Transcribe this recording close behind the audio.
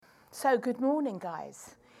So good morning,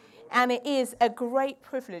 guys. And it is a great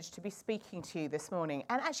privilege to be speaking to you this morning.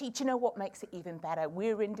 And actually, do you know what makes it even better?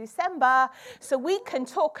 We're in December, so we can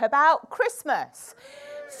talk about Christmas.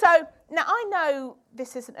 So now I know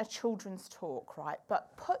this isn't a children's talk, right?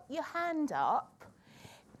 But put your hand up.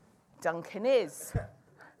 Duncan is.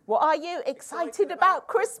 What are you? Excited about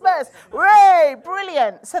Christmas? Hooray!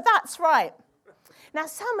 Brilliant. So that's right. Now,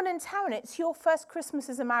 Salmon and Taryn, it's your first Christmas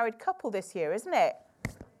as a married couple this year, isn't it?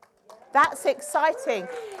 That's exciting.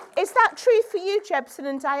 Is that true for you, Jebson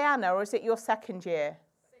and Diana, or is it your second year?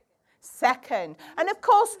 Second. And of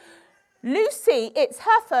course, Lucy, it's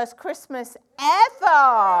her first Christmas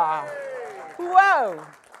ever. Whoa.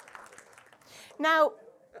 Now,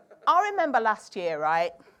 I remember last year,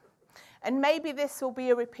 right? And maybe this will be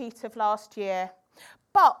a repeat of last year.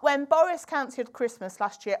 But when Boris cancelled Christmas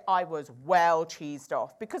last year, I was well cheesed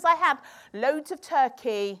off because I had loads of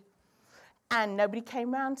turkey and nobody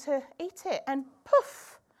came round to eat it. And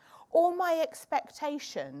poof, all my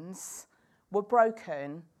expectations were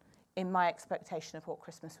broken in my expectation of what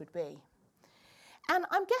Christmas would be. And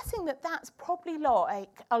I'm guessing that that's probably like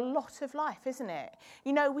a lot of life, isn't it?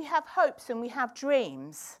 You know, we have hopes and we have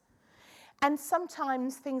dreams. And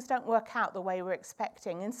sometimes things don't work out the way we're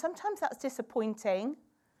expecting. And sometimes that's disappointing.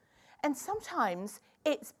 And sometimes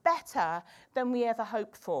it's better than we ever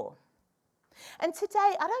hoped for. And today,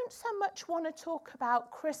 I don't so much want to talk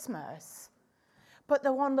about Christmas, but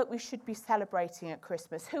the one that we should be celebrating at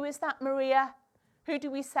Christmas. Who is that, Maria? Who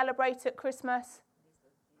do we celebrate at Christmas?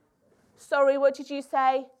 Sorry, what did you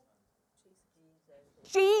say?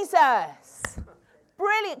 Jesus.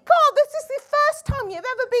 Brilliant. God, this is the first time you've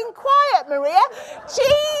ever been quiet, Maria.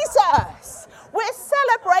 Jesus. We're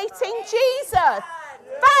celebrating Jesus.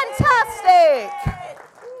 Fantastic.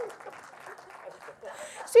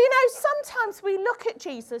 So, you know, sometimes we look at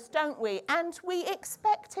Jesus, don't we, and we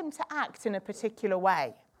expect him to act in a particular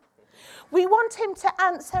way. We want him to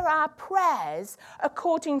answer our prayers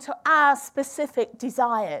according to our specific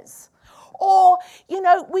desires. Or, you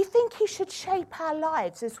know, we think he should shape our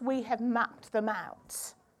lives as we have mapped them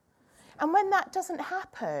out. And when that doesn't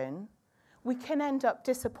happen, we can end up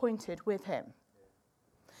disappointed with him.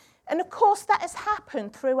 And of course, that has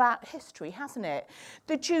happened throughout history, hasn't it?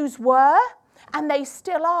 The Jews were, and they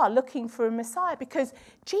still are, looking for a Messiah because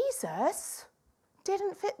Jesus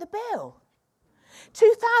didn't fit the bill.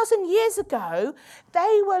 2,000 years ago,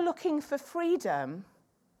 they were looking for freedom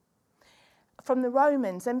from the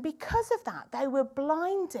Romans, and because of that, they were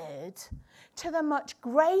blinded to the much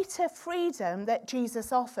greater freedom that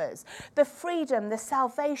Jesus offers. The freedom, the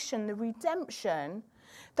salvation, the redemption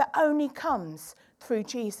that only comes through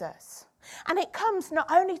Jesus. And it comes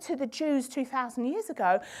not only to the Jews 2,000 years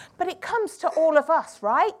ago, but it comes to all of us,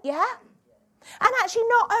 right? Yeah? And actually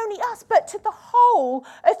not only us, but to the whole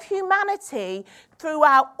of humanity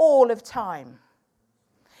throughout all of time.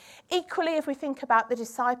 Equally, if we think about the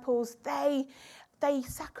disciples, they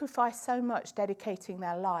sacrificed so much dedicating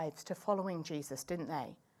their lives to following Jesus, didn't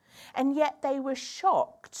they? And yet they were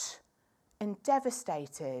shocked and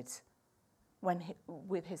devastated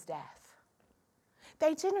with his death.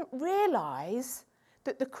 They didn't realise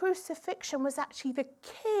that the crucifixion was actually the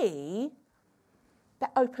key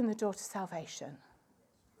that opened the door to salvation.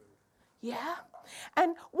 Yeah?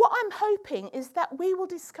 And what I'm hoping is that we will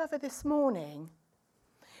discover this morning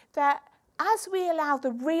that as we allow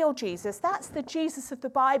the real Jesus, that's the Jesus of the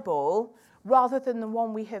Bible, rather than the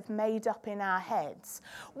one we have made up in our heads,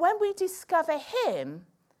 when we discover him,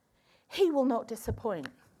 he will not disappoint,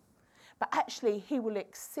 but actually he will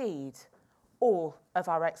exceed all of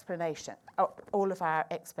our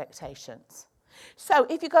expectations. So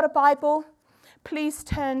if you've got a Bible, please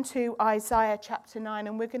turn to Isaiah chapter 9,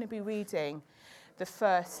 and we're going to be reading the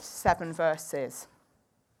first 7 verses.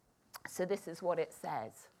 So this is what it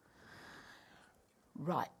says.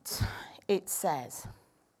 Right, it says,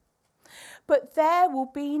 "But there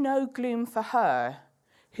will be no gloom for her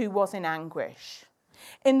who was in anguish.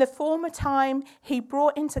 In the former time, he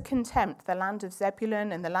brought into contempt the land of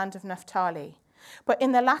Zebulun and the land of Naphtali. But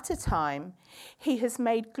in the latter time, he has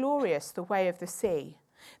made glorious the way of the sea,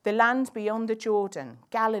 the land beyond the Jordan,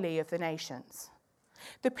 Galilee of the nations.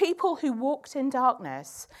 The people who walked in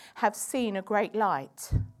darkness have seen a great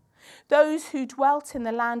light. Those who dwelt in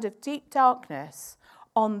the land of deep darkness,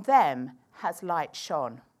 on them has light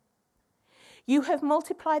shone. You have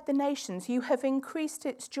multiplied the nations, you have increased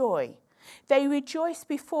its joy. They rejoice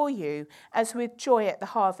before you as with joy at the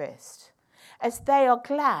harvest, as they are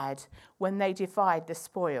glad when they divide the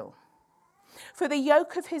spoil. For the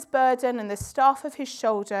yoke of his burden and the staff of his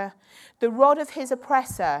shoulder, the rod of his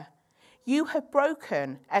oppressor, you have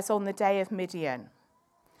broken as on the day of Midian.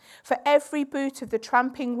 For every boot of the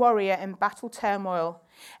tramping warrior in battle turmoil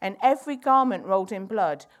and every garment rolled in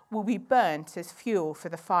blood will be burnt as fuel for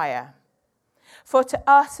the fire. For to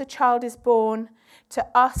us a child is born, to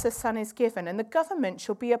us a son is given, and the government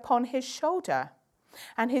shall be upon his shoulder.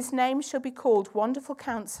 And his name shall be called Wonderful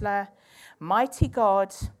Counselor, Mighty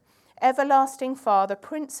God, Everlasting Father,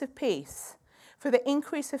 Prince of Peace. For the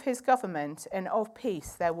increase of his government and of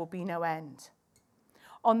peace there will be no end.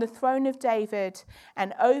 On the throne of David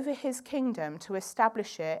and over his kingdom, to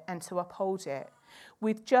establish it and to uphold it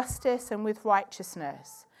with justice and with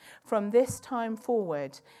righteousness from this time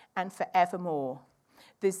forward and forevermore.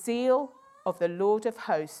 The zeal of the Lord of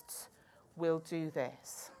hosts will do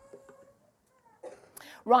this.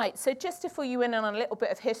 Right, so just to fill you in on a little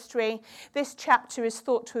bit of history, this chapter is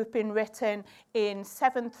thought to have been written in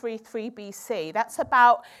 733 BC. That's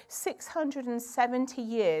about 670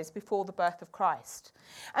 years before the birth of Christ.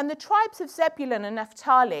 And the tribes of Zebulun and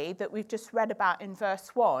Naphtali that we've just read about in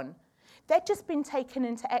verse 1, they'd just been taken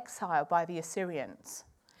into exile by the Assyrians.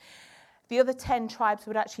 The other 10 tribes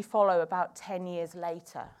would actually follow about 10 years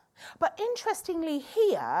later. But interestingly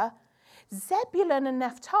here, Zebulun and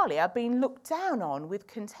Naphtali are being looked down on with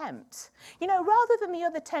contempt. You know, rather than the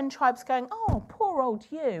other 10 tribes going, oh, poor old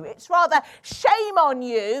you, it's rather shame on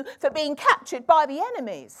you for being captured by the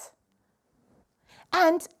enemies.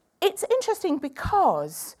 And it's interesting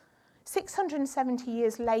because 670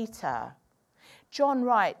 years later, John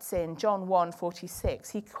writes in John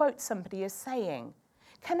 1:46, he quotes somebody as saying,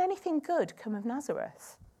 can anything good come of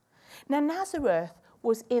Nazareth? Now, Nazareth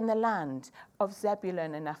was in the land of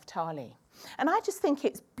Zebulun and Naphtali. And I just think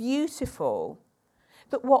it's beautiful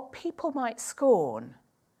that what people might scorn,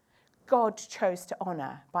 God chose to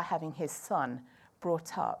honour by having his son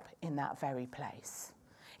brought up in that very place.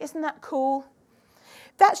 Isn't that cool?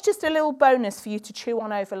 That's just a little bonus for you to chew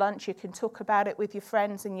on over lunch. You can talk about it with your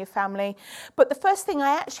friends and your family. But the first thing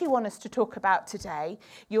I actually want us to talk about today,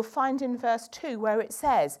 you'll find in verse 2 where it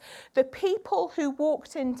says, the people who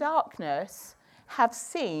walked in darkness have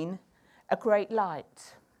seen a great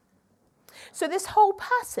light. So this whole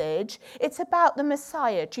passage, it's about the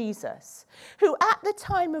Messiah, Jesus, who at the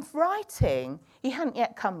time of writing, he hadn't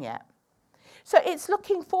yet come yet. So it's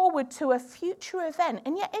looking forward to a future event.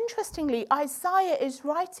 And yet, interestingly, Isaiah is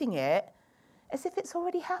writing it as if it's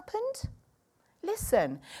already happened.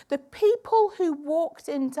 Listen, the people who walked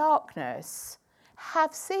in darkness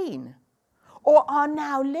have seen or are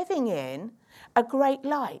now living in a great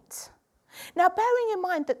light. Now, bearing in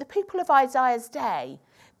mind that the people of Isaiah's day,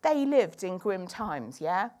 they lived in grim times,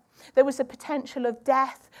 yeah? There was a potential of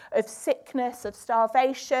death, of sickness, of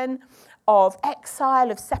starvation, of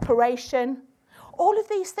exile, of separation. All of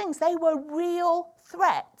these things, they were real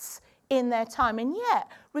threats in their time. And yet,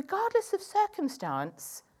 regardless of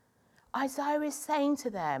circumstance, Isaiah is saying to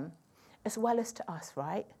them, as well as to us,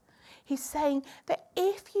 right? He's saying that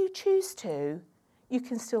if you choose to, you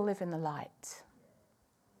can still live in the light.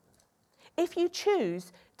 If you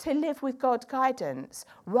choose to live with God's guidance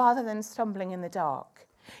rather than stumbling in the dark,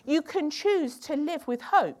 you can choose to live with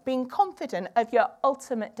hope, being confident of your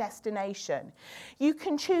ultimate destination. You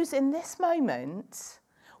can choose in this moment,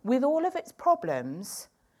 with all of its problems,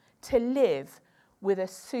 to live with a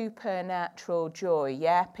supernatural joy.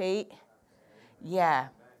 Yeah, Pete? Yeah.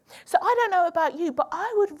 So I don't know about you, but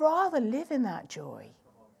I would rather live in that joy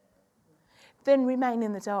than remain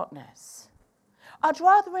in the darkness. I'd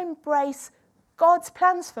rather embrace God's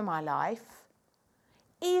plans for my life,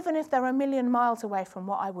 even if they're a million miles away from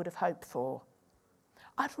what I would have hoped for.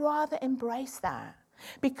 I'd rather embrace that,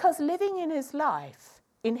 because living in his light,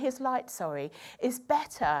 is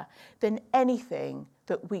better than anything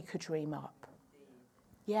that we could dream up.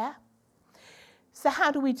 Yeah? So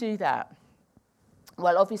how do we do that?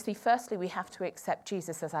 Well, obviously, firstly, we have to accept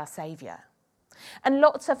Jesus as our Saviour. And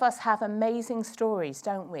lots of us have amazing stories,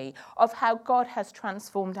 don't we, of how God has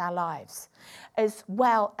transformed our lives, as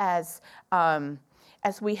well as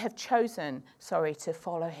we have chosen, to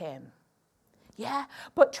follow him. Yeah,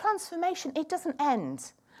 but transformation, it doesn't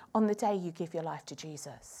end on the day you give your life to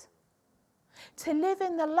Jesus. To live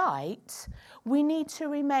in the light, we need to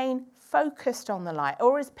remain focused on the light,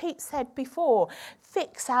 or as Pete said before,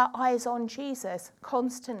 fix our eyes on Jesus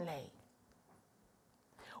constantly.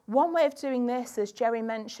 One way of doing this, as Jerry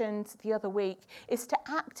mentioned the other week, is to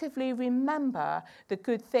actively remember the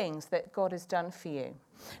good things that God has done for you.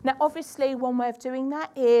 Now, obviously, one way of doing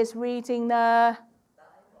that is reading the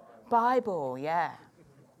Bible, yeah.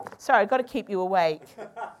 Sorry, I've got to keep you awake.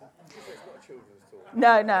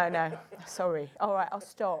 No. Sorry. All right, I'll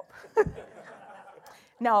stop.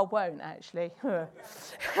 No, I won't, actually.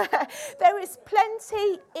 There is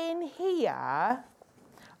plenty in here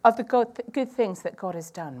of the good things that God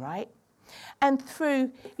has done, right? And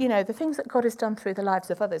through, the things that God has done through the lives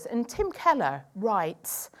of others. And Tim Keller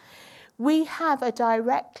writes, we have a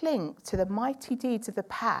direct link to the mighty deeds of the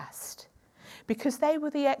past because they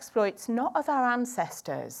were the exploits not of our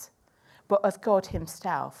ancestors, but of God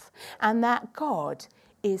himself. And that God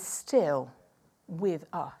is still with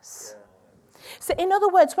us. So in other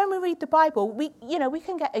words, when we read the Bible, we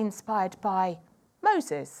can get inspired by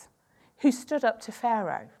Moses, who stood up to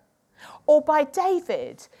Pharaoh, or by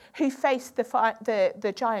David, who faced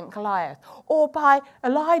the giant Goliath, or by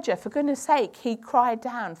Elijah, for goodness sake, he cried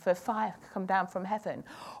down for fire to come down from heaven,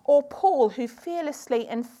 or Paul, who fearlessly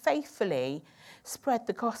and faithfully spread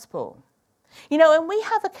the gospel. And we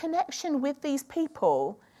have a connection with these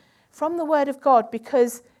people from the Word of God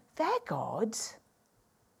because their God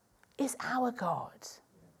is our God,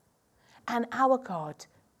 and our God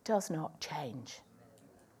does not change.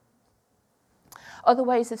 Other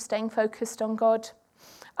ways of staying focused on God.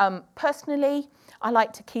 Personally, I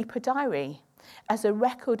like to keep a diary as a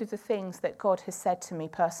record of the things that God has said to me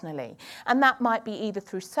personally. And that might be either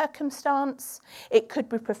through circumstance, it could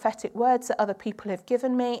be prophetic words that other people have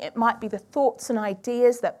given me, it might be the thoughts and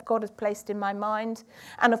ideas that God has placed in my mind,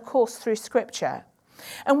 and of course through Scripture.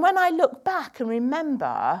 And when I look back and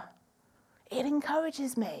remember, it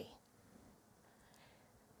encourages me.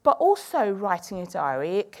 But also writing a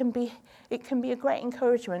diary, it can be a great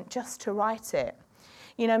encouragement just to write it.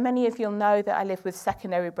 Many of you'll know that I lived with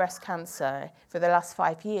secondary breast cancer for the last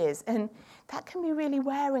 5 years, and that can be really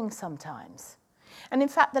wearing sometimes. And in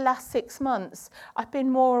fact, the last 6 months, I've been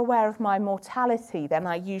more aware of my mortality than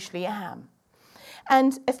I usually am.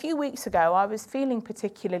 And a few weeks ago, I was feeling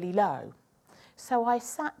particularly low. So I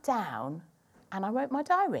sat down and I wrote my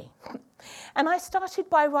diary. And I started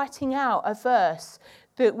by writing out a verse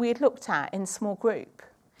that we had looked at in small group.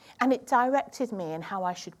 And it directed me in how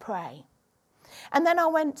I should pray. And then I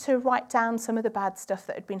went to write down some of the bad stuff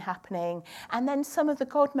that had been happening and then some of the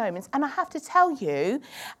God moments. And I have to tell you,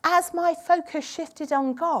 as my focus shifted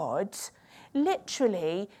on God,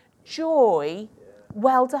 literally joy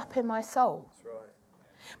welled up in my soul.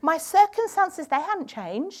 My circumstances, they hadn't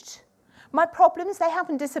changed. My problems, they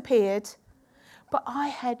haven't disappeared. But I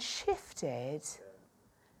had shifted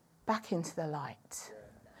back into the light.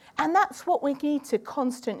 And that's what we need to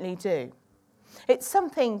constantly do. It's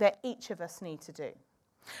something that each of us need to do.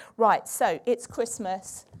 Right, so it's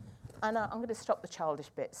Christmas. And I'm going to stop the childish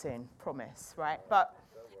bit soon, promise, right? But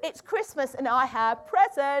it's Christmas and I have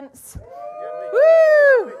presents.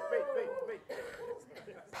 Woo!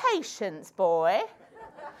 Patience, boy.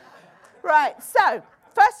 Right, so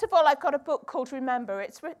first of all, I've got a book called Remember.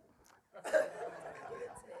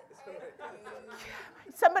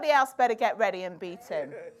 Somebody else better get ready and beat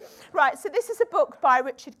him. Right, so this is a book by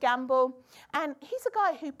Richard Gamble, and he's a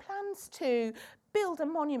guy who plans to build a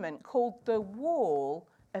monument called the Wall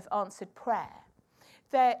of Answered Prayer.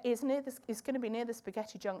 It's going to be near the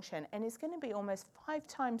Spaghetti Junction, and it's going to be almost 5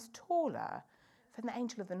 times taller than the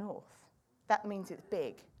Angel of the North. That means it's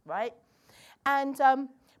big, right? And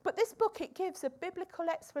but this book, it gives a biblical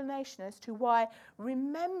explanation as to why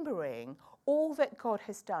remembering all that God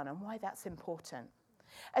has done and why that's important,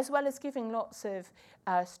 as well as giving lots of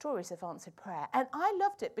stories of answered prayer. And I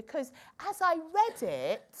loved it because as I read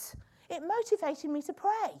it, it motivated me to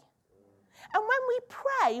pray. And when we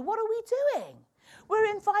pray, what are we doing? We're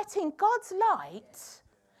inviting God's light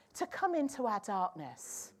to come into our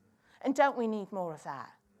darkness. And don't we need more of that?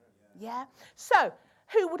 Yeah? So,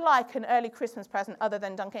 who would like an early Christmas present other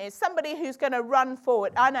than Duncan? Is somebody who's going to run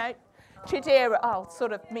forward? I know. Chidera, I'll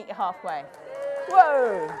sort of meet you halfway.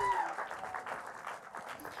 Whoa.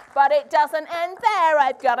 But it doesn't end there.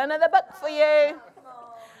 I've got another book for you.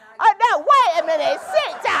 Oh, no, wait a minute.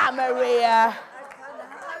 Sit down, Maria.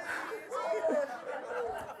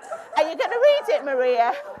 Are you going to read it,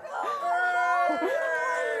 Maria?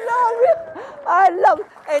 I love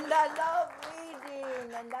reading.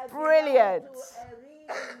 And I Brilliant. a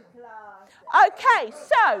reading class. Okay,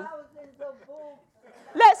 so Thousands of books.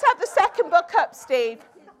 let's have the second book up, Steve.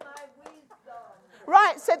 This is my wisdom.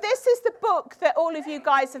 Right, so this is the book that all of you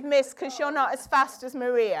guys have missed because you're not as fast as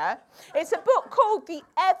Maria. It's a book called The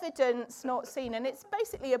Evidence Not Seen, and it's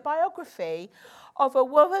basically a biography of a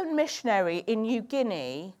woman missionary in New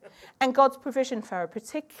Guinea and God's provision for her,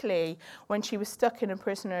 particularly when she was stuck in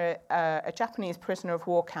a Japanese prisoner of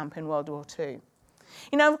war camp in World War II.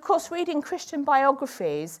 You know, of course, reading Christian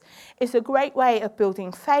biographies is a great way of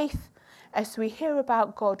building faith as we hear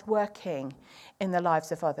about God working in the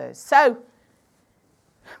lives of others. So,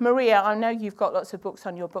 Maria, I know you've got lots of books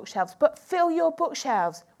on your bookshelves, but fill your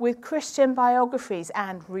bookshelves with Christian biographies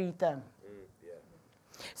and read them.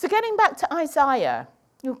 So getting back to Isaiah,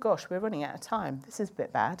 oh gosh, we're running out of time. This is a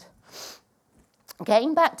bit bad.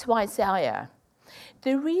 Getting back to Isaiah,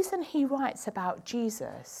 the reason he writes about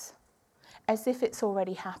Jesus as if it's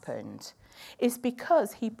already happened is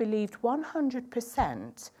because he believed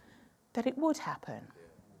 100% that it would happen.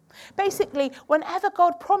 Basically, whenever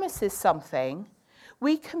God promises something,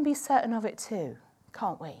 we can be certain of it too,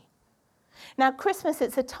 can't we? Now, Christmas,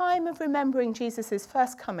 it's a time of remembering Jesus'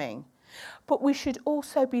 first coming, but we should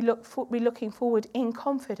also be looking forward in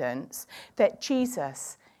confidence that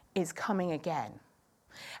Jesus is coming again.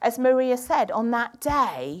 As Maria said, on that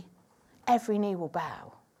day, every knee will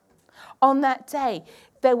bow. On that day,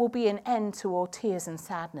 there will be an end to all tears and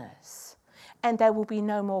sadness, and there will be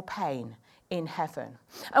no more pain in heaven.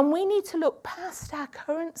 And we need to look past our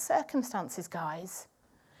current circumstances, guys,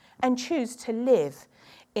 and choose to live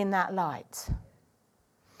in that light.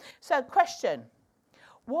 So, question,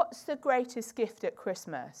 what's the greatest gift at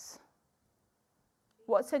Christmas?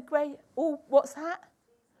 What's that?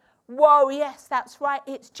 Whoa, yes, that's right,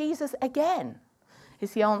 it's Jesus again,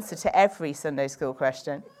 is the answer to every Sunday school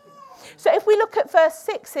question. So if we look at verse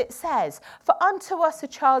 6, it says, "For unto us a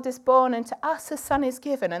child is born, and to us a son is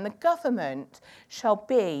given, and the government shall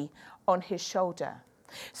be on his shoulder."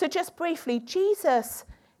 So just briefly, Jesus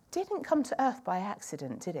didn't come to earth by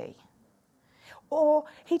accident, did he? Or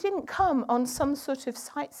he didn't come on some sort of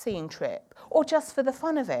sightseeing trip, or just for the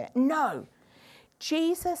fun of it. No,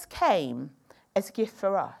 Jesus came as a gift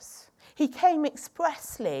for us. He came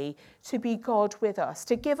expressly to be God with us,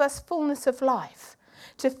 to give us fullness of life,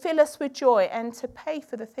 to fill us with joy, and to pay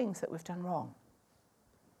for the things that we've done wrong,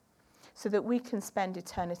 so that we can spend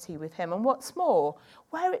eternity with him. And what's more,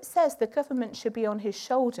 where it says the government should be on his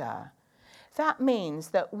shoulder, that means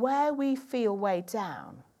that where we feel weighed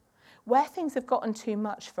down, where things have gotten too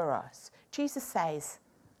much for us, Jesus says,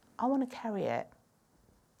 I want to carry it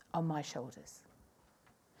on my shoulders.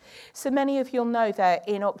 So many of you'll know that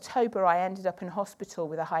in October I ended up in hospital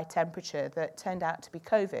with a high temperature that turned out to be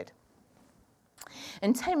COVID.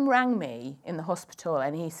 And Tim rang me in the hospital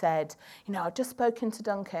and he said, I've just spoken to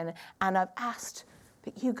Duncan and I've asked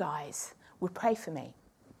that you guys would pray for me.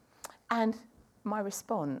 And my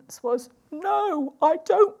response was, no, I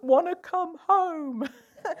don't want to come home.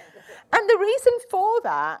 And the reason for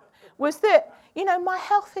that was that, my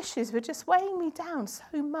health issues were just weighing me down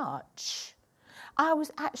so much. I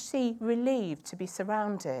was actually relieved to be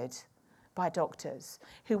surrounded by doctors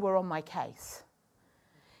who were on my case.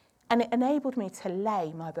 And it enabled me to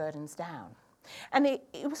lay my burdens down. And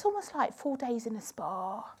it was almost like 4 days in a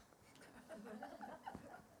spa.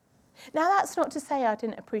 Now, that's not to say I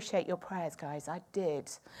didn't appreciate your prayers, guys. I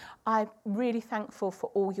did. I'm really thankful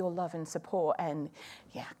for all your love and support. And,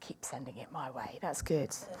 keep sending it my way. That's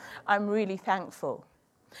good. I'm really thankful.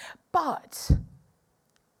 But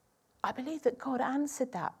I believe that God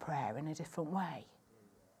answered that prayer in a different way.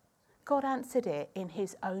 God answered it in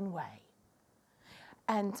his own way.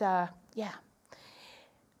 And,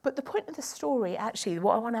 But the point of the story, actually,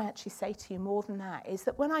 what I want to actually say to you more than that, is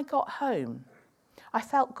that when I got home, I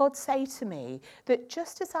felt God say to me that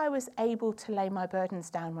just as I was able to lay my burdens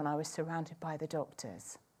down when I was surrounded by the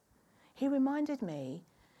doctors, he reminded me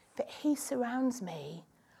that he surrounds me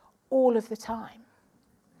all of the time.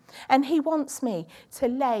 And he wants me to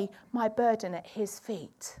lay my burden at his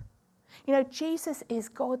feet. Jesus is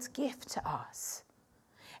God's gift to us.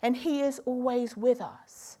 And he is always with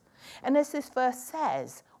us. And as this verse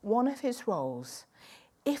says, one of his roles,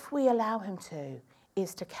 if we allow him to,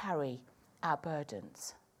 is to carry our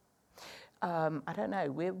burdens. I don't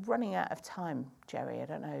know, we're running out of time, Jerry. I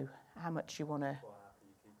don't know how much you want to...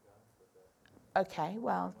 Okay,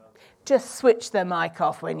 well, just switch the mic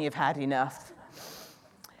off when you've had enough.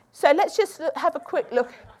 So let's just have a quick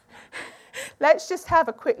look. Let's just have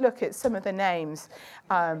a quick look at some of the names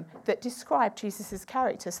that describe Jesus'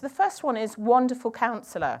 character. So the first one is Wonderful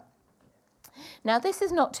Counselor. Now, this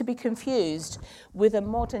is not to be confused with a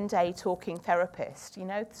modern-day talking therapist.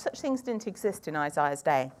 Such things didn't exist in Isaiah's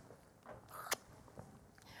day.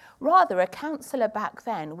 Rather, a counsellor back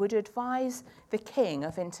then would advise the king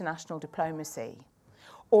of international diplomacy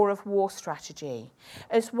or of war strategy,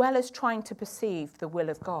 as well as trying to perceive the will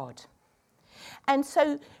of God. And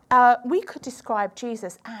so we could describe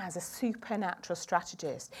Jesus as a supernatural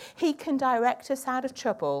strategist. He can direct us out of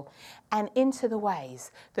trouble and into the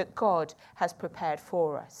ways that God has prepared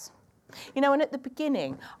for us. And at the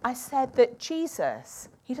beginning, I said that Jesus,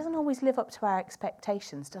 he doesn't always live up to our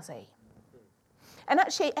expectations, does he? And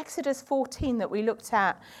actually, Exodus 14 that we looked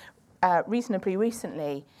at reasonably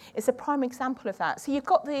recently is a prime example of that. So you've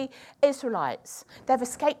got the Israelites. They've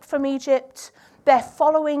escaped from Egypt. They're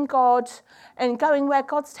following God and going where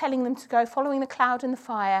God's telling them to go, following the cloud and the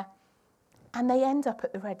fire, and they end up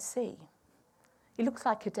at the Red Sea. It looks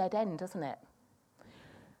like a dead end, doesn't it?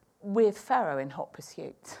 With Pharaoh in hot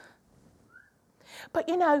pursuit. But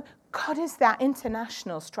you know, God is that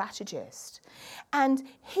international strategist. And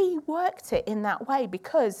he worked it in that way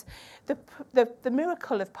because the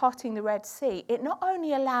miracle of parting the Red Sea, it not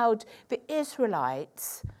only allowed the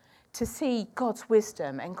Israelites to see God's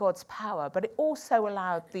wisdom and God's power, but it also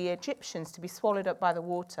allowed the Egyptians to be swallowed up by the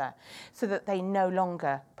water so that they no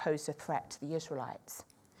longer posed a threat to the Israelites.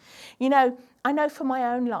 You know, I know from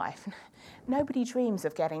my own life, nobody dreams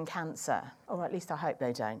of getting cancer, or at least I hope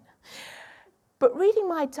they don't. But reading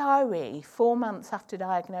my diary 4 months after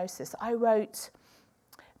diagnosis, I wrote,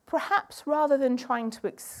 perhaps rather than trying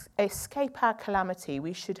to escape our calamity,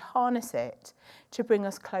 we should harness it to bring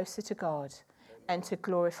us closer to God and to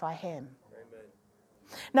glorify him. Amen.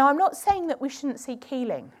 Now, I'm not saying that we shouldn't seek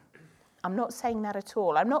healing. I'm not saying that at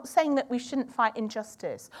all. I'm not saying that we shouldn't fight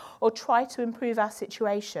injustice or try to improve our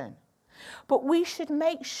situation. But we should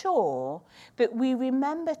make sure that we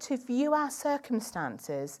remember to view our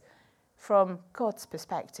circumstances from God's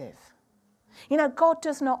perspective. You know, God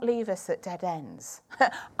does not leave us at dead ends.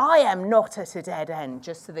 I am not at a dead end,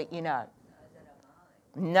 just so that you know.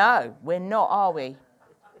 No, we're not, are we?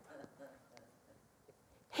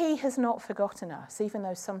 He has not forgotten us, even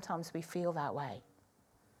though sometimes we feel that way.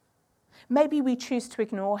 Maybe we choose to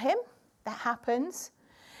ignore him. That happens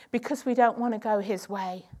because we don't want to go his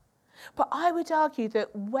way. But I would argue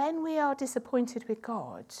that when we are disappointed with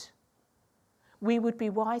God, we would be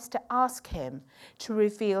wise to ask him to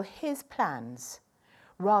reveal his plans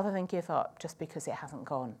rather than give up just because it hasn't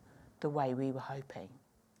gone the way we were hoping.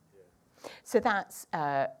 Yeah. So that's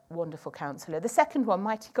wonderful counselor. The second one,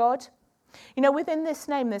 mighty God. You know, within this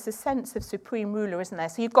name, there's a sense of supreme ruler, isn't there?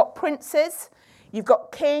 So you've got princes, you've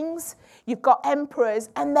got kings, you've got emperors,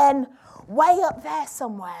 and then way up there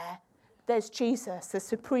somewhere, there's Jesus, the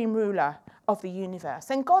supreme ruler of the universe.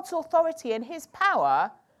 And God's authority and his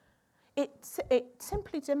power, it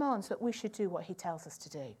simply demands that we should do what he tells us to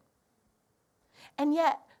do. And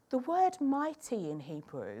yet, the word mighty in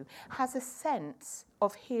Hebrew has a sense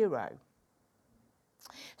of hero.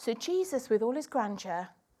 So Jesus, with all his grandeur,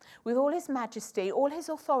 with all his majesty, all his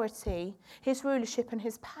authority, his rulership and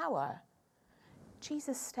his power,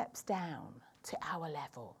 Jesus steps down to our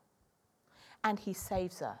level. And he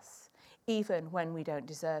saves us, even when we don't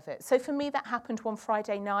deserve it. So for me, that happened one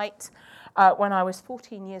Friday night when I was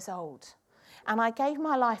 14 years old. And I gave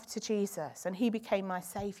my life to Jesus, and he became my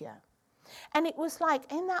saviour. And it was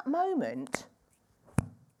like, in that moment,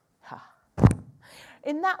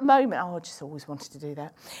 I just always wanted to do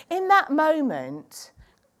that. In that moment,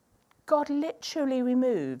 God literally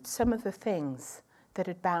removed some of the things that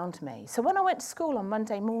had bound me. So when I went to school on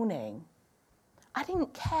Monday morning, I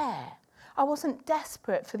didn't care. I wasn't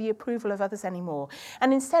desperate for the approval of others anymore.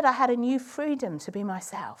 And instead, I had a new freedom to be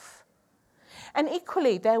myself. And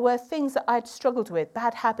equally, there were things that I'd struggled with,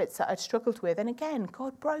 bad habits that I'd struggled with. And again,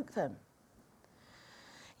 God broke them.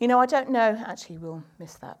 You know, I don't know. Actually, we'll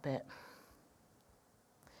miss that bit.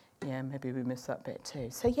 Yeah, maybe we miss that bit too.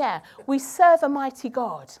 So yeah, we serve a mighty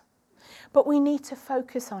God. But we need to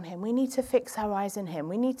focus on him. We need to fix our eyes on him.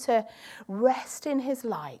 We need to rest in his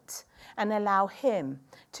light and allow him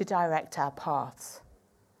to direct our paths.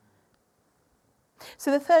 So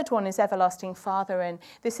the third one is Everlasting Father, and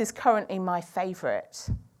this is currently my favourite.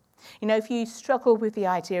 You know, if you struggle with the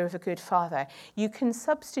idea of a good father, you can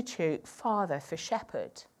substitute father for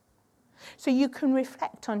shepherd. So you can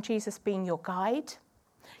reflect on Jesus being your guide,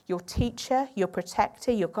 your teacher, your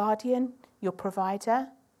protector, your guardian, your provider.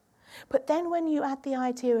 But then when you add the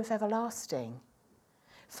idea of everlasting,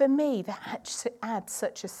 for me, that adds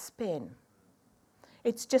such a spin.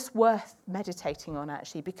 It's just worth meditating on,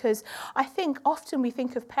 actually, because I think often we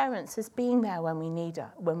think of parents as being there when we need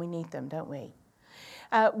them, don't we?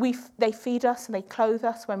 They feed us and they clothe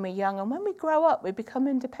us when we're young, and when we grow up, we become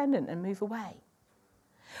independent and move away.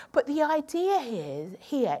 But the idea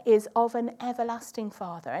here is of an everlasting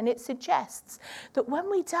Father, and it suggests that when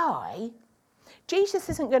we die, Jesus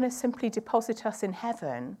isn't going to simply deposit us in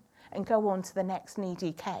heaven and go on to the next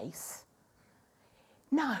needy case.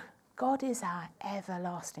 No, God is our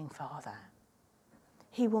everlasting Father.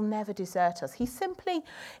 He will never desert us. He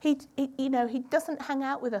doesn't hang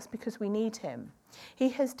out with us because we need him. He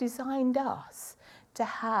has designed us to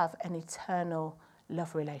have an eternal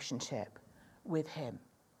love relationship with him.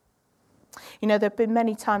 You know, there have been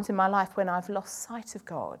many times in my life when I've lost sight of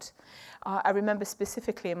God. I remember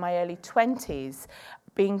specifically in my early 20s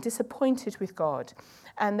being disappointed with God.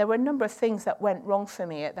 And there were a number of things that went wrong for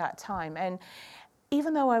me at that time. And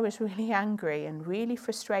even though I was really angry and really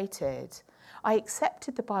frustrated, I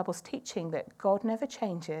accepted the Bible's teaching that God never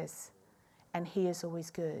changes and he is always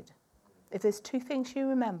good. If there's two things you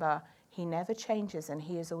remember, he never changes and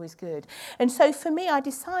he is always good. And so for me, I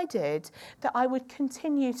decided that I would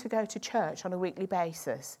continue to go to church on a weekly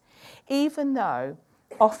basis, even though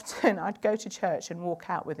often I'd go to church and walk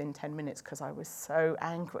out within 10 minutes because I was so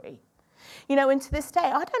angry. You know, and to this day,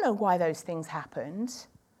 I don't know why those things happened.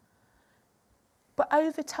 But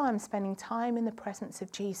over time, spending time in the presence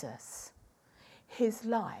of Jesus, his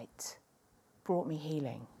light brought me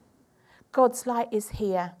healing. God's light is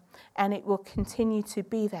here, and it will continue to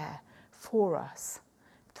be there for us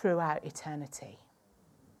throughout eternity.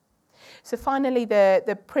 So finally,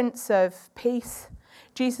 the Prince of Peace.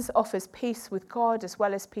 Jesus offers peace with God as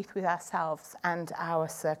well as peace with ourselves and our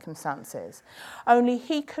circumstances. Only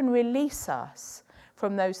he can release us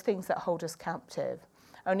from those things that hold us captive.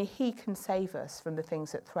 Only he can save us from the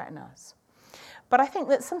things that threaten us. But I think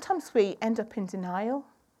that sometimes we end up in denial,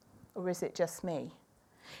 or is it just me?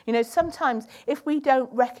 You know, sometimes if we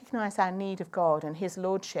don't recognize our need of God and his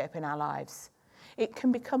lordship in our lives, it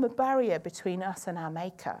can become a barrier between us and our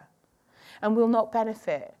Maker, and we'll not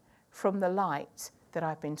benefit from the light that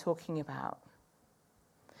I've been talking about.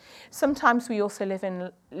 Sometimes we also live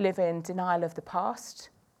in denial of the past.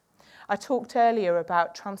 I talked earlier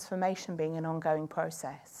about transformation being an ongoing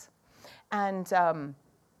process. And,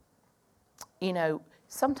 you know,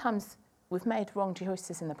 sometimes we've made wrong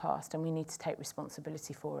choices in the past and we need to take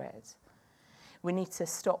responsibility for it. We need to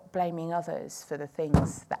stop blaming others for the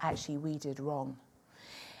things that actually we did wrong.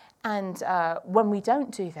 And when we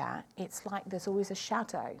don't do that, it's like there's always a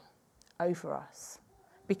shadow over us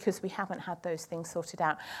because we haven't had those things sorted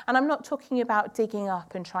out. And I'm not talking about digging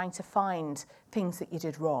up and trying to find things that you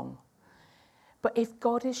did wrong. But if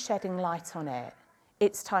God is shedding light on it,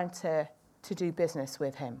 it's time to do business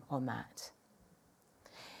with him on that.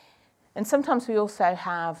 And sometimes we also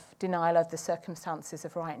have denial of the circumstances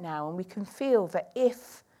of right now, and we can feel that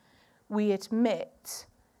if we admit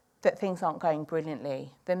that things aren't going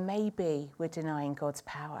brilliantly, then maybe we're denying God's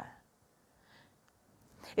power.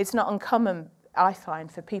 It's not uncommon, I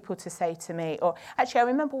find, for people to say to me, or actually I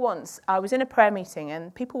remember once I was in a prayer meeting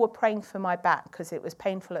and people were praying for my back because it was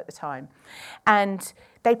painful at the time. And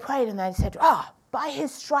they prayed and they said, by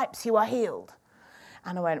his stripes you are healed.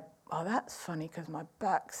 And I went, oh, that's funny because my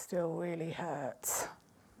back still really hurts.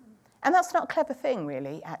 And that's not a clever thing,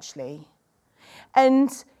 really, actually.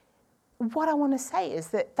 And what I want to say is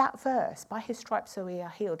that verse, by his stripes we are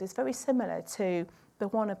healed, is very similar to the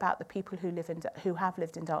one about the people who have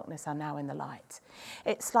lived in darkness are now in the light.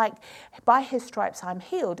 It's like, by his stripes I'm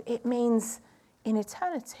healed. It means in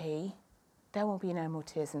eternity, there will be no more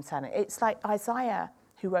tears and sadness. It's like Isaiah,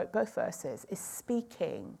 who wrote both verses, is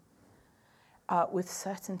speaking with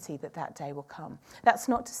certainty that day will come. That's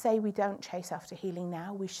not to say we don't chase after healing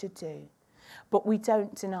now. We should do. But we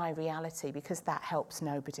don't deny reality because that helps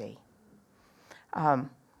nobody.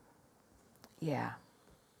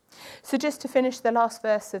 So just to finish, the last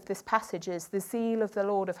verse of this passage is, the zeal of the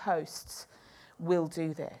Lord of hosts will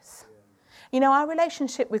do this. You know, our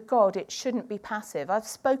relationship with God, it shouldn't be passive. I've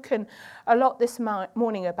spoken a lot this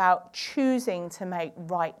morning about choosing to make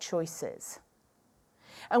right choices.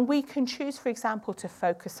 And we can choose, for example, to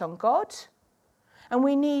focus on God. And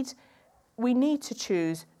we need to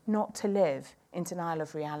choose not to live in denial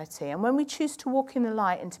of reality. And when we choose to walk in the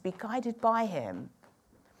light and to be guided by him,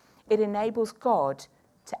 it enables God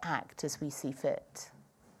to act as we see fit.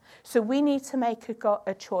 So we need to make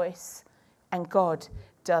a choice, and God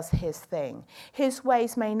does his thing. His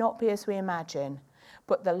ways may not be as we imagine,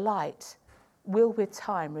 but the light will with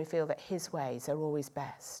time reveal that his ways are always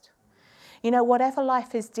best. You know, whatever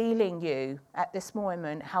life is dealing you at this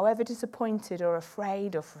moment, however disappointed or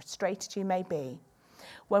afraid or frustrated you may be,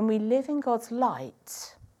 when we live in God's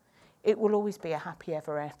light, it will always be a happy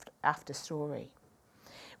ever after story.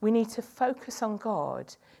 We need to focus on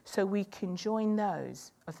God so we can join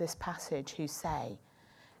those of this passage who say,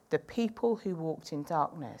 the people who walked in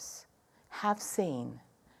darkness have seen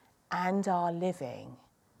and are living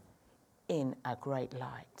in a great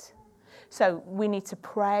light. So we need to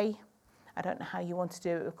pray. I don't know how you want to do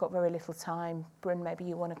it. We've got very little time. Bryn, maybe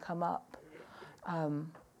you want to come up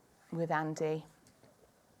with Andy.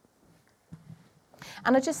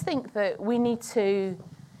 And I just think that we need to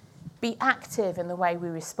be active in the way we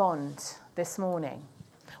respond this morning.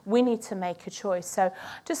 We need to make a choice. So I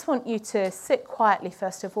just want you to sit quietly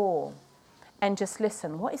first of all and just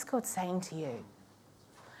listen. What is God saying to you?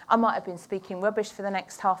 I might have been speaking rubbish for the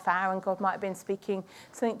next half hour, and God might have been speaking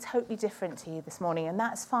something totally different to you this morning, and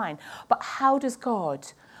that's fine. But how does God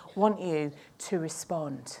want you to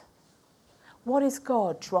respond? What is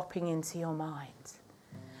God dropping into your mind?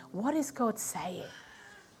 What is God saying?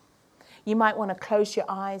 You might want to close your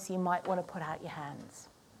eyes. You might want to put out your hands.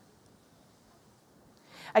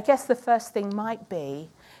 I guess the first thing might be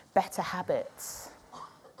better habits.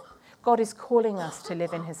 God is calling us to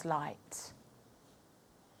live in his light.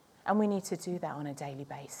 And we need to do that on a daily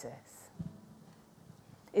basis.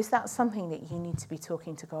 Is that something that you need to be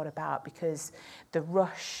talking to God about, because the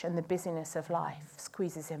rush and the busyness of life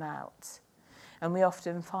squeezes him out? And we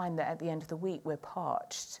often find that at the end of the week we're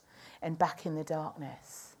parched and back in the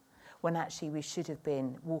darkness, when actually we should have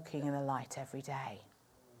been walking in the light every day.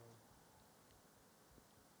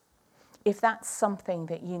 If that's something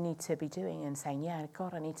that you need to be doing and saying, yeah,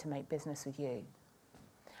 God, I need to make business with you,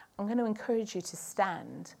 I'm going to encourage you to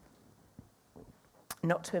stand,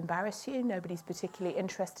 not to embarrass you. Nobody's particularly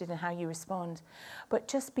interested in how you respond, but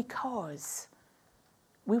just because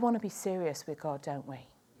we want to be serious with God, don't we?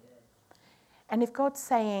 And if God's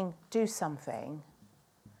saying, do something,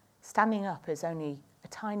 standing up is only a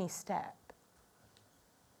tiny step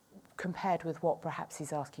compared with what perhaps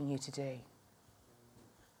he's asking you to do.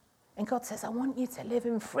 And God says, I want you to live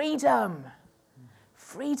in freedom.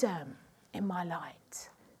 Freedom in my light.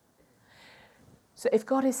 So if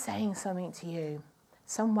God is saying something to you,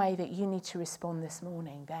 some way that you need to respond this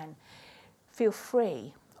morning, then feel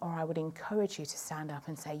free, or I would encourage you to stand up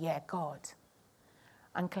and say, yeah, God,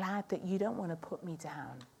 I'm glad that you don't want to put me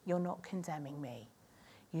down. You're not condemning me.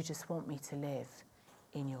 You just want me to live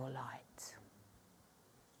in your light.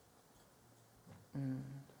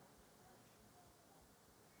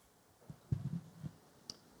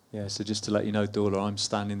 Yeah, so just to let you know, Dorla, I'm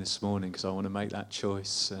standing this morning because I want to make that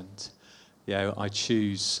choice. And yeah, I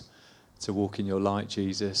choose to walk in your light,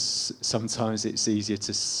 Jesus. Sometimes it's easier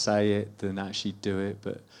to say it than actually do it.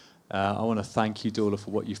 But I want to thank you, Dorla,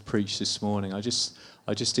 for what you've preached this morning. I just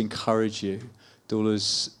encourage you.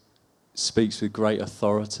 Dorla speaks with great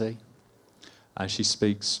authority, and she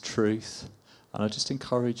speaks truth. And I just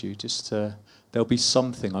encourage you, there'll be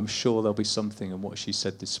something, I'm sure there'll be something in what she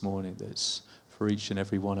said this morning that's for each and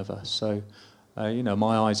every one of us. So,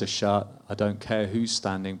 my eyes are shut. I don't care who's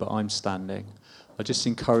standing, but I'm standing. I just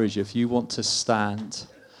encourage you, if you want to stand,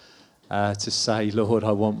 to say, Lord,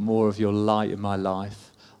 I want more of your light in my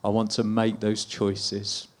life. I want to make those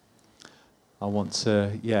choices. I want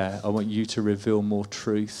you to reveal more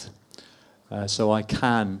truth. So I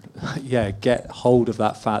can, get hold of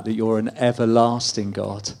that fact that you're an everlasting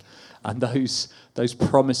God. And those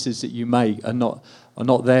promises that you make are not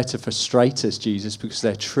there to frustrate us, Jesus, because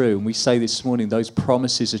they're true. And we say this morning, those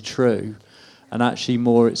promises are true. And actually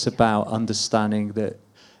more it's about understanding that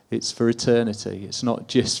it's for eternity. It's not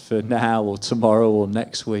just for now or tomorrow or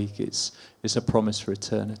next week. It's a promise for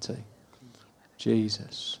eternity.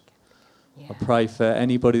 Jesus. Yeah. I pray for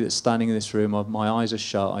anybody that's standing in this room. My eyes are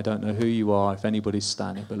shut. I don't know who you are, if anybody's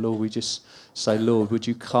standing. But Lord, we just say, Lord, would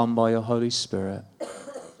you come by your Holy Spirit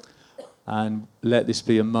and let this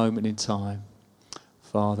be a moment in time,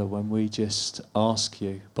 Father, when we just ask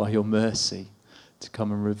you by your mercy to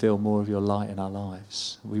come and reveal more of your light in our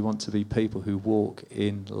lives. We want to be people who walk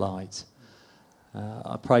in light.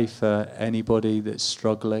 I pray for anybody that's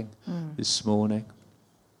struggling this morning.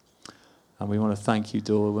 And we want to thank you,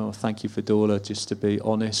 Dorla. We want to thank you for Dorla just to be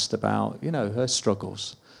honest about, her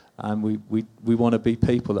struggles. And we want to be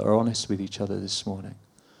people that are honest with each other this morning.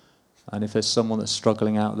 And if there's someone that's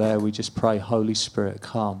struggling out there, we just pray, Holy Spirit,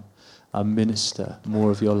 come and minister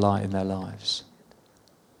more of your light in their lives.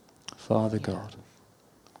 Father God.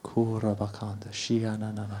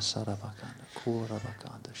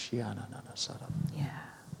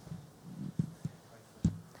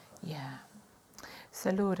 Yeah. So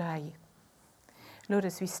Lord,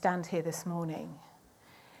 as we stand here this morning,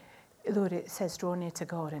 Lord, it says draw near to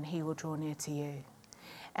God and he will draw near to you.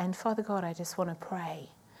 And Father God, I just want to pray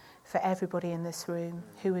for everybody in this room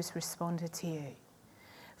who has responded to you.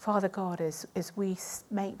 Father God, as we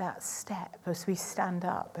make that step, as we stand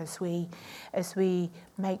up, as we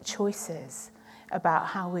make choices about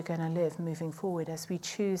how we're going to live moving forward, as we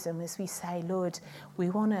choose them, as we say, Lord, we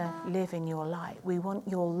want to live in your light. We want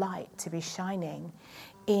your light to be shining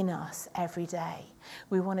in us every day.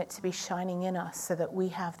 We want it to be shining in us so that we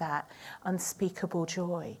have that unspeakable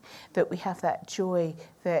joy, that we have that joy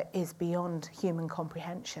that is beyond human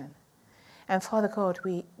comprehension. And Father God,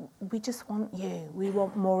 we just want you. We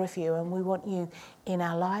want more of you, and we want you in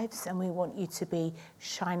our lives, and we want you to be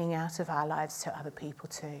shining out of our lives to other people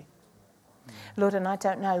too. Lord, and I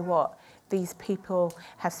don't know what these people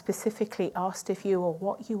have specifically asked of you or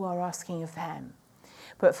what you are asking of them.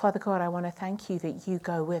 But Father God, I want to thank you that you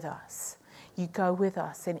go with us. You go with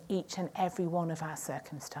us in each and every one of our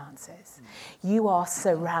circumstances. You are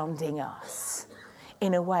surrounding us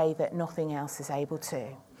in a way that nothing else is able to.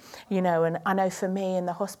 You know, and I know for me in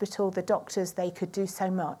the hospital, the doctors, they could do so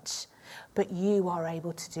much, but you are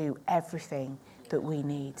able to do everything that we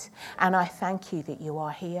need. And I thank you that you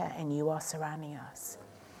are here and you are surrounding us.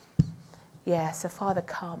 Yeah, so Father,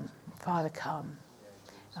 come. Father, come.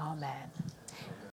 Amen.